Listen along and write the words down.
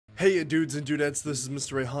Hey dudes and dudettes, this is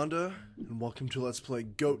MrRayhonda, and welcome to Let's Play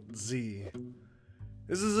GoatZ.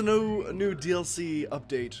 This is a new DLC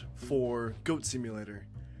update for Goat Simulator.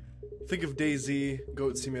 Think of DayZ,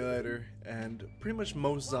 Goat Simulator, and pretty much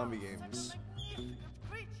most zombie games.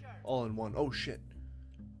 All in one. Oh shit.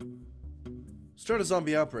 Start a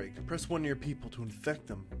zombie outbreak. Press 1 near people to infect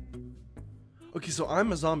them. Okay, so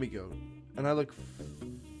I'm a zombie goat, and I look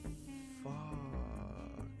fucked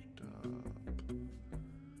up.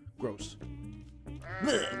 Gross.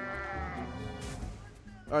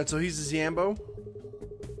 Alright, so he's a Zambo.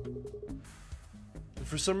 And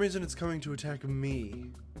for some reason it's coming to attack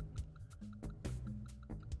me.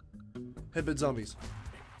 Headbutt zombies.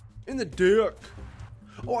 In the dick!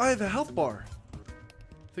 Oh, I have a health bar.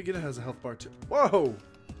 I think it has a health bar too. Whoa!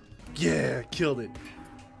 Yeah, killed it.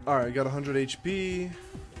 Alright, I got 100 HP.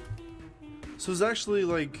 So there's actually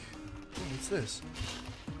like... Oh, what's this?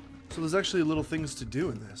 So there's actually little things to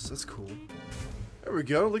do in this. That's cool. There we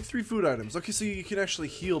go, like 3 food items. Okay, so you can actually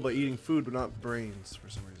heal by eating food, but not brains for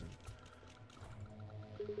some reason.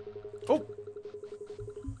 Oh!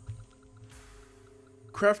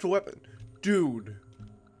 Craft a weapon. Dude.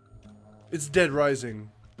 It's Dead Rising.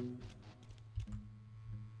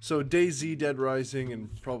 So DayZ, Dead Rising, and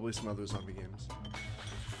probably some other zombie games.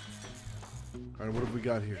 Alright, what have we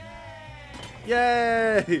got here?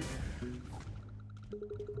 Yay!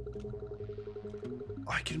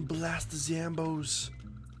 I can blast the Zambos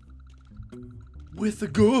with the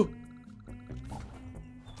gun.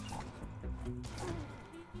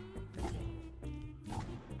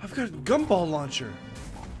 I've got a gumball launcher.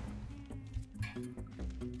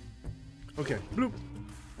 Okay, bloop.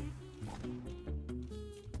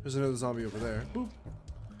 There's another zombie over there. Boop.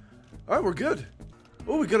 Alright, we're good.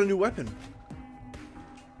 Oh, we got a new weapon.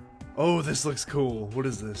 Oh, this looks cool. What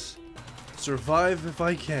is this? Survive if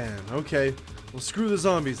I can. Okay. Well, screw the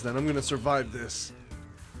zombies then. I'm gonna survive this.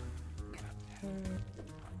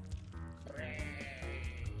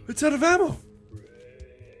 It's out of ammo!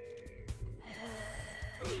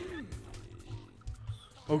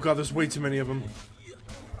 Oh god, there's way too many of them.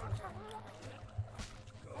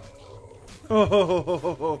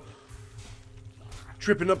 Oh,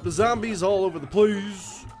 tripping up the zombies all over the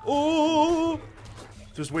place. Oh,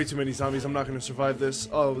 there's way too many zombies. I'm not gonna survive this.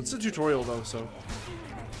 Oh, it's a tutorial though, so.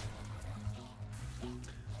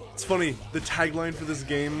 It's funny, the tagline for this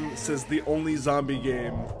game says the only zombie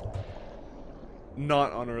game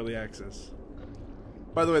not on early access.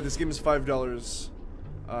 By the way, this game is $5.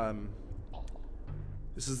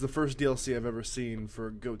 This is the first DLC I've ever seen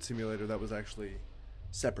for Goat Simulator that was actually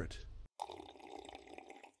separate.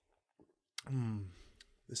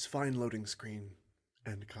 This fine loading screen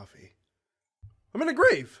and coffee. I'm in a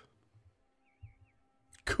grave!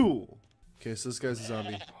 Cool. Okay, so this guy's a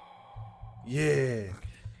zombie. Yeah.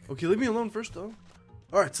 Okay, leave me alone first, though.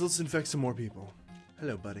 Alright, so let's infect some more people.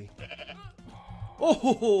 Hello, buddy.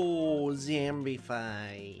 Oh,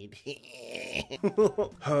 zombified.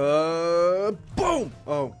 Boom!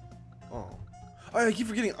 Oh. Oh. I keep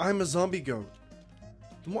forgetting I'm a zombie goat.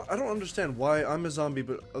 I don't understand why I'm a zombie,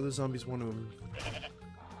 but other zombies want to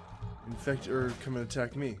infect or come and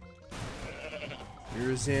attack me.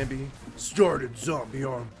 You're a zombie. Started zombie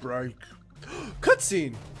outbreak.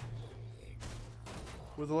 Cutscene!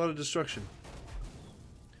 With a lot of destruction.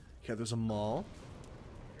 Okay, there's a mall.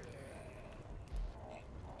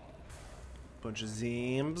 Bunch of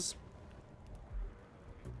zambs.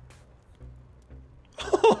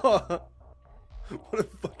 What a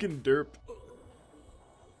fucking derp.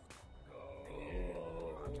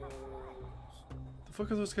 The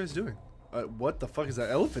fuck are those guys doing? What the fuck is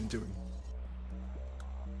that elephant doing?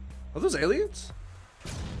 Are those aliens?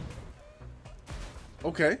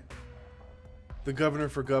 Okay. The governor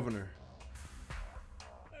for governor.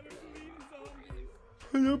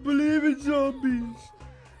 I don't believe in zombies.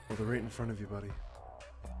 Well, they're right in front of you, buddy.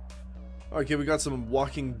 Okay, we got some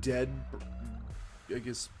Walking Dead, I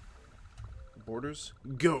guess, borders.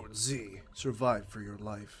 GoatZ. Survive for your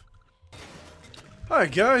life. Hi,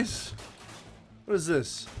 guys. What is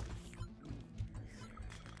this?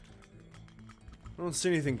 I don't see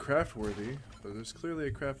anything craft worthy, but there's clearly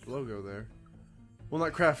a craft logo there. Well,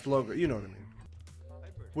 not craft logo, you know what I mean.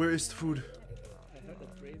 Where is the food? I heard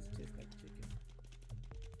that brains taste like chicken.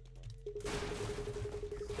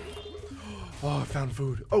 Oh, I found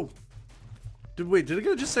food. Oh! Wait, did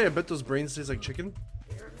I just say I bet those brains taste like chicken?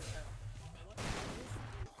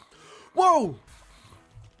 Whoa!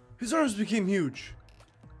 His arms became huge.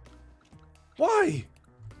 Why?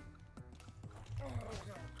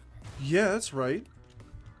 Yeah, that's right.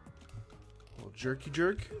 Little jerky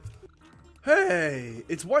jerk. Hey!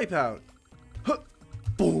 It's Wipeout! Huh.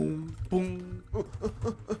 Boom! Boom.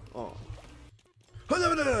 Oh.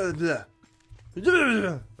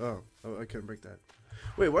 Oh, I couldn't break that.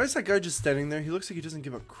 Wait, why is that guy just standing there? He looks like he doesn't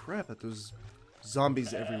give a crap that there's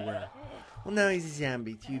zombies everywhere. Well, now he's a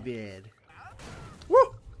zombie. Too bad.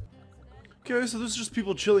 Woo! Okay, so there's just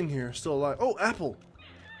people chilling here, still alive. Oh, Apple!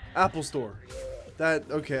 Apple Store.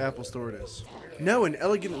 Okay, Apple Store it is. Now an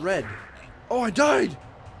elegant red. Oh, I died!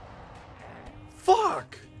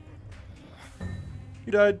 Fuck!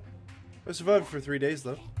 You died. I survived for 3 days,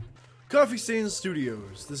 though. Coffee Stain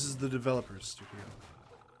Studios. This is the developer's studio.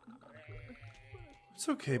 It's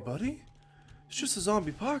okay, buddy. It's just a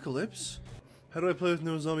zombie apocalypse. How do I play with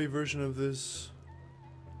no zombie version of this?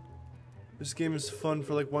 This game is fun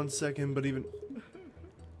for like 1 second, but even...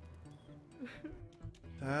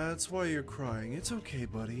 That's why you're crying. It's okay,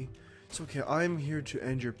 buddy. It's okay. I'm here to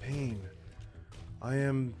end your pain. I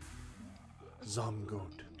am...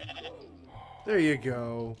 Zomgoat. There you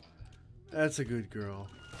go. That's a good girl.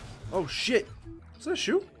 Oh, shit. Is that a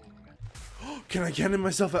shoe? Can I cannon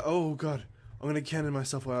myself out? Oh, God. I'm gonna cannon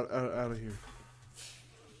myself out of here.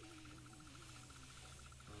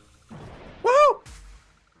 Woo!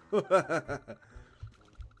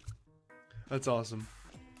 That's awesome.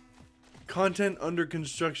 Content under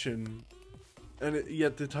construction, and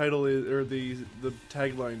yet the title is, or the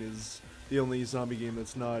tagline is the only zombie game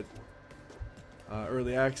that's not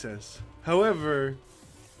early access. However,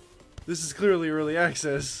 this is clearly early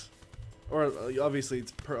access, or obviously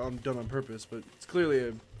it's done on purpose, but it's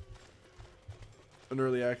clearly an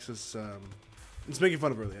early access. It's making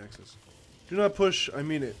fun of early access. Do not push. I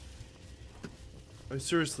mean it. I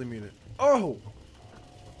seriously mean it. Oh!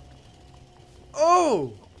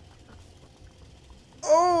 Oh!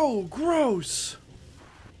 Oh, gross!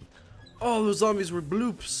 Oh, those zombies were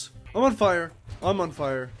bloops. I'm on fire. I'm on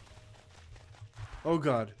fire. Oh,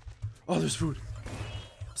 God. Oh, there's food.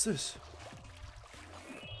 What's this?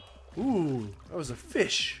 Ooh, that was a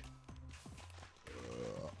fish.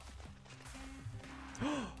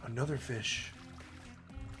 Another fish.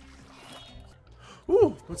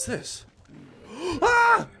 Ooh, what's this?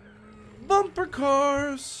 Ah! Bumper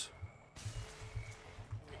cars!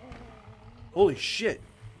 Holy shit.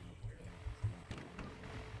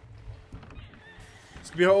 It's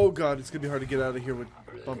gonna be, oh god, it's gonna be hard to get out of here with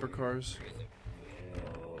bumper cars.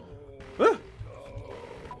 Ah!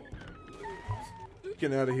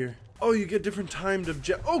 Getting out of here. Oh, you get different timed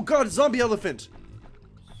object. Oh god, zombie elephant!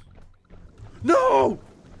 No!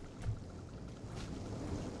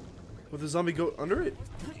 Will the zombie go under it?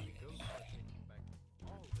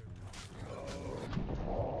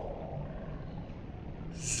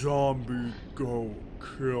 Zombie goat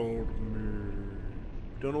killed me.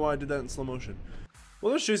 Don't know why I did that in slow motion. Well,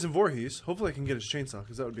 there's Jason Voorhees. Hopefully I can get his chainsaw,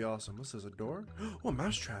 because that would be awesome. What's this, a door? Oh, a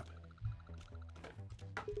mousetrap.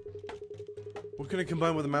 What can I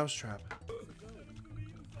combine with a mousetrap?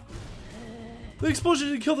 The explosion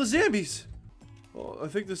didn't kill the zombies! Oh, I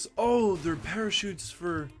think this... Oh, they're parachutes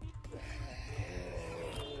for...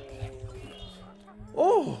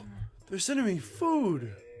 Oh! They're sending me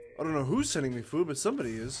food! I don't know who's sending me food, but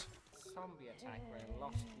somebody is. Zombie attack where I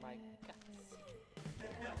lost my guts.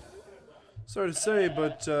 Sorry to say,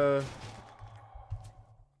 but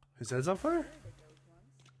his head's on fire?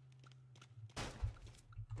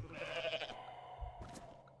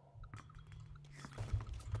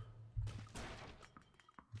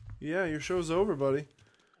 Yeah, your show's over, buddy.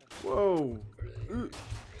 Whoa.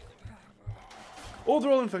 Oh,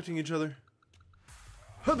 they're all infecting each other.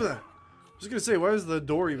 I was gonna say, why is the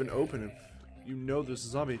door even open if you know there's a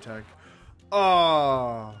zombie attack?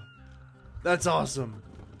 Ah, that's awesome.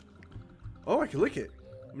 Oh, I can lick it.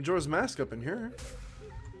 Majora's Mask up in here.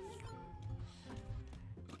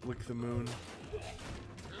 Lick the moon.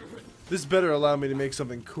 This better allow me to make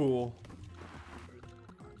something cool.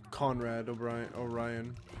 Conrad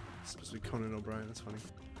Orion. It's supposed to be Conan O'Brien, that's funny.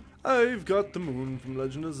 I've got the moon from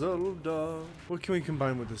Legend of Zelda. What can we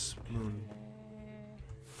combine with this moon?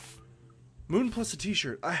 Moon plus a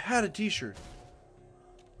t-shirt. I had a t-shirt.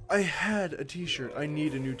 I had a t-shirt. I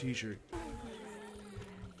need a new t-shirt.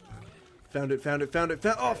 Found it, found it, found it,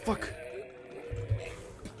 found... Oh, fuck!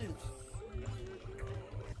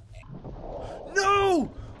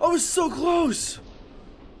 No! I was so close!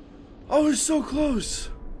 I was so close!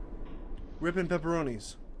 Ripping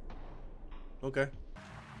pepperonis. Okay.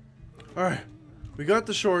 Alright. We got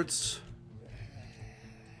the shorts.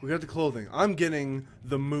 We got the clothing. I'm getting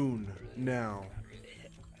the moon now.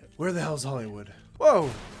 Where the hell's Hollywood? Whoa!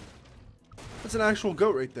 That's an actual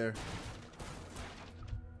goat right there.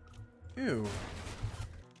 Ew.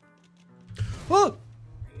 Oh!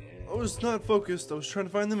 I was not focused. I was trying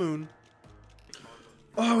to find the moon.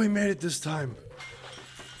 Oh, we made it this time.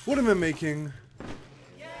 What am I making?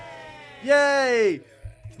 Yay!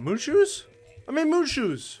 Moon shoes? I made moon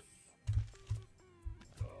shoes.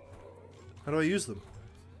 How do I use them?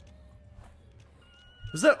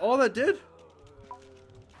 Is that all that did?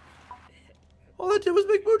 All that did was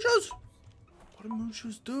make moon shoes? What do moon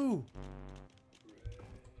shoes do?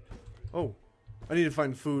 Oh, I need to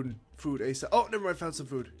find food ASAP. Oh, never mind, I found some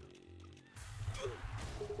food.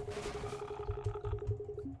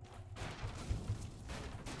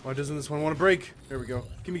 Why doesn't this one want to break? There we go.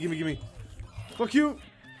 Gimme, gimme, gimme. Fuck you!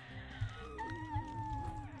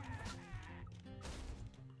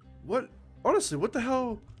 What? Honestly, what the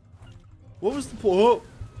hell? What was the point?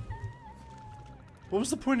 What was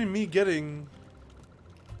the point in me getting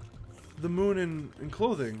the moon in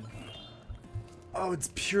clothing? Oh, it's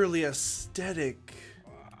purely aesthetic.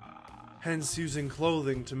 Hence using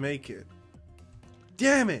clothing to make it.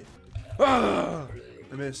 Damn it! Ah!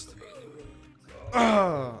 I missed.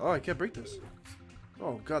 Ah! Oh, I can't break this.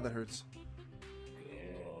 Oh god, that hurts.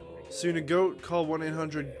 Soon a goat, call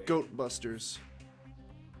 1-800-GOAT-BUSTERS.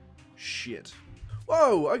 Shit.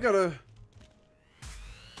 Whoa, I gotta...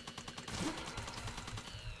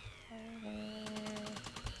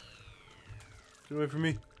 Get away from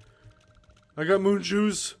me. I got moon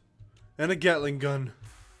shoes and a Gatling gun.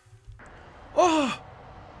 Oh!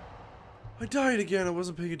 I died again, I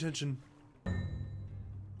wasn't paying attention.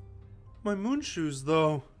 My moon shoes,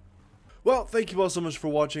 though. Well, thank you all so much for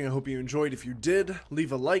watching. I hope you enjoyed. If you did,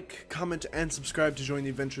 leave a like, comment, and subscribe to join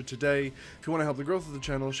the adventure today. If you want to help the growth of the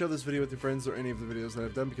channel, share this video with your friends or any of the videos that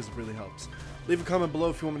I've done because it really helps. Leave a comment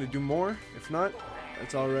below if you want me to do more. If not,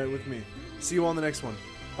 that's alright with me. See you all in the next one.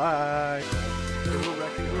 Bye!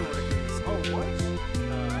 Oh, what?